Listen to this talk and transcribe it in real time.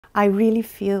I really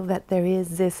feel that there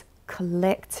is this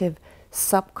collective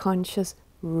subconscious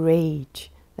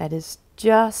rage that is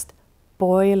just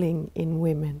boiling in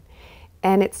women.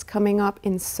 And it's coming up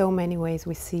in so many ways.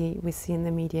 We see in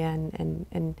the media,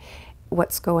 and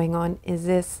what's going on is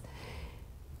this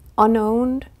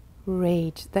unowned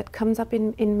rage that comes up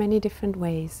in many different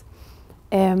ways.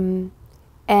 And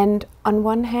on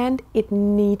one hand, it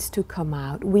needs to come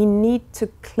out. We need to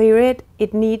clear it.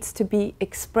 It needs to be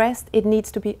expressed. It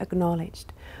needs to be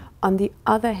acknowledged. On the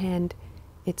other hand,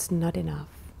 it's not enough.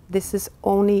 This is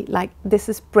only this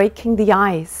is breaking the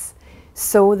ice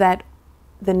so that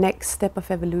the next step of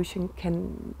evolution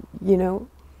can,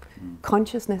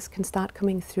 consciousness can start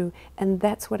coming through. And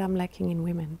that's what I'm lacking in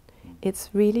women.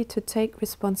 It's really to take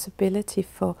responsibility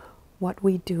for what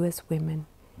we do as women,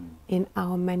 in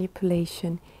our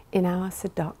manipulation, in our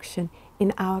seduction,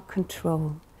 in our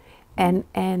control.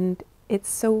 And it's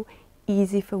so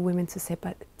easy for women to say,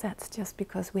 but that's just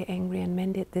because we're angry and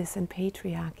men did this and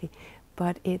patriarchy.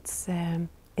 But it's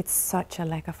such a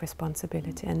lack of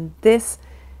responsibility, and this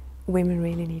women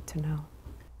really need to know.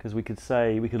 Because we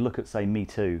could look at, say, Me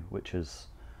Too, which has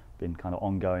been kind of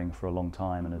ongoing for a long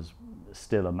time and is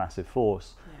still a massive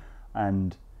force,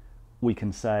 and we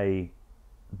can say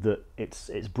that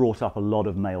it's brought up a lot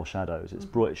of male shadows.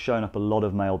 It's shown up a lot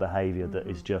of male behaviour that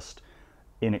is just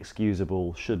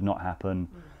inexcusable, should not happen,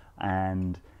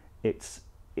 and it's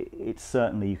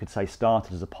certainly, you could say,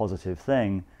 started as a positive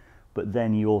thing, but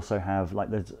then you also have,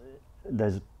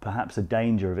 there's perhaps a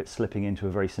danger of it slipping into a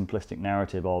very simplistic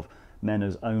narrative of men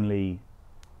as only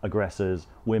aggressors,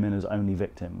 women as only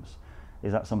victims.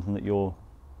 Is that something that you're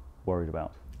worried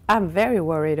about? I'm very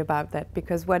worried about that,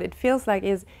 because what it feels like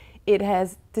is it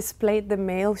has displayed the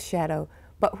male shadow,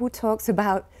 but who talks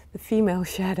about the female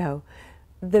shadow?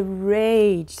 The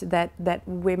rage that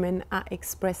women are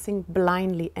expressing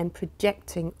blindly and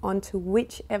projecting onto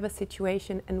whichever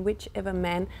situation and whichever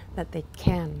man that they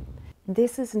can.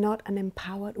 This is not an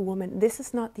empowered woman. This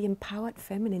is not the empowered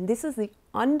feminine. This is the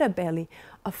underbelly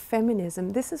of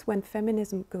feminism. This is when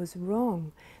feminism goes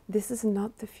wrong. This is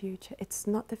not the future. It's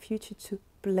not the future to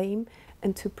blame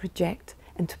and to project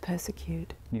and to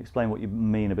persecute. Can you explain what you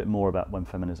mean a bit more about when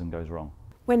feminism goes wrong?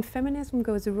 When feminism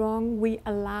goes wrong, we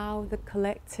allow the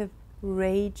collective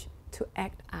rage to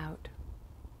act out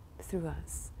through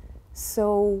us.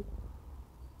 So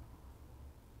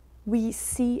we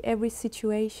see every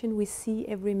situation, we see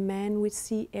every man, we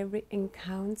see every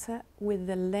encounter with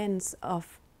the lens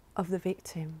of the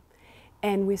victim.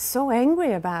 And we're so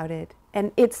angry about it.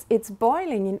 And it's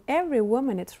boiling in every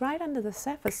woman. It's right under the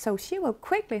surface. So she will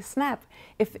quickly snap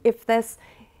if there's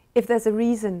a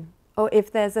reason, or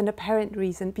if there's an apparent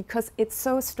reason, because it's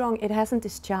so strong, it hasn't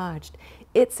discharged.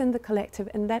 It's in the collective,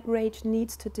 and that rage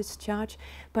needs to discharge,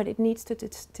 but it needs to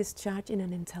discharge in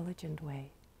an intelligent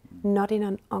way, not in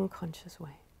an unconscious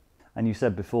way. And you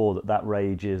said before that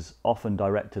rage is often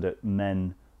directed at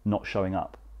men not showing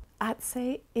up. I'd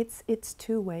say it's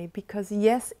two-way, because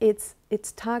yes, it's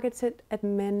targeted at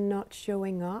men not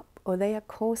showing up, or they are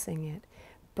causing it,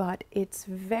 but it's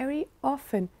very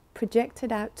often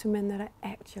projected out to men that are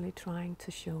actually trying to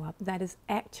show up, that is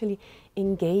actually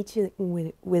engaging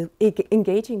with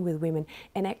women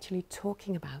and actually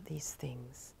talking about these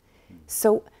things.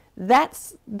 So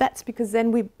that's because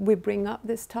then we bring up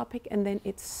this topic, and then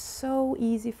it's so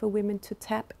easy for women to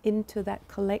tap into that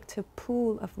collective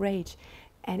pool of rage,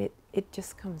 and it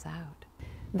just comes out.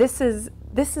 This is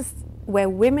where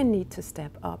women need to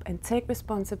step up and take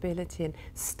responsibility and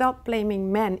stop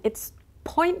blaming men. It's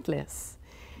pointless.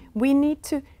 We need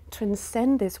to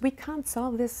transcend this. We can't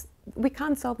solve this. We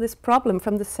can't solve this problem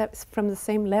from the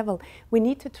same level. We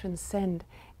need to transcend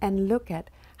and look at,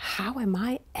 how am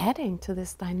I adding to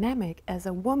this dynamic as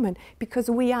a woman? Because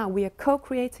we are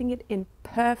co-creating it in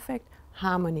perfect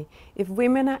harmony. If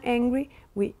women are angry,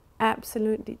 we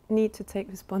absolutely need to take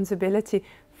responsibility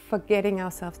for getting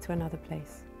ourselves to another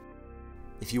place.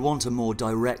 If you want a more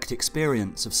direct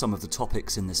experience of some of the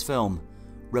topics in this film,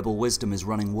 Rebel Wisdom is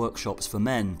running workshops for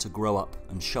men to grow up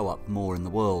and show up more in the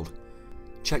world.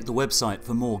 Check the website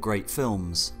for more great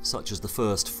films, such as the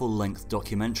first full-length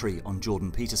documentary on Jordan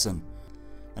Peterson,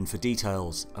 and for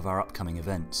details of our upcoming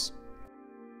events.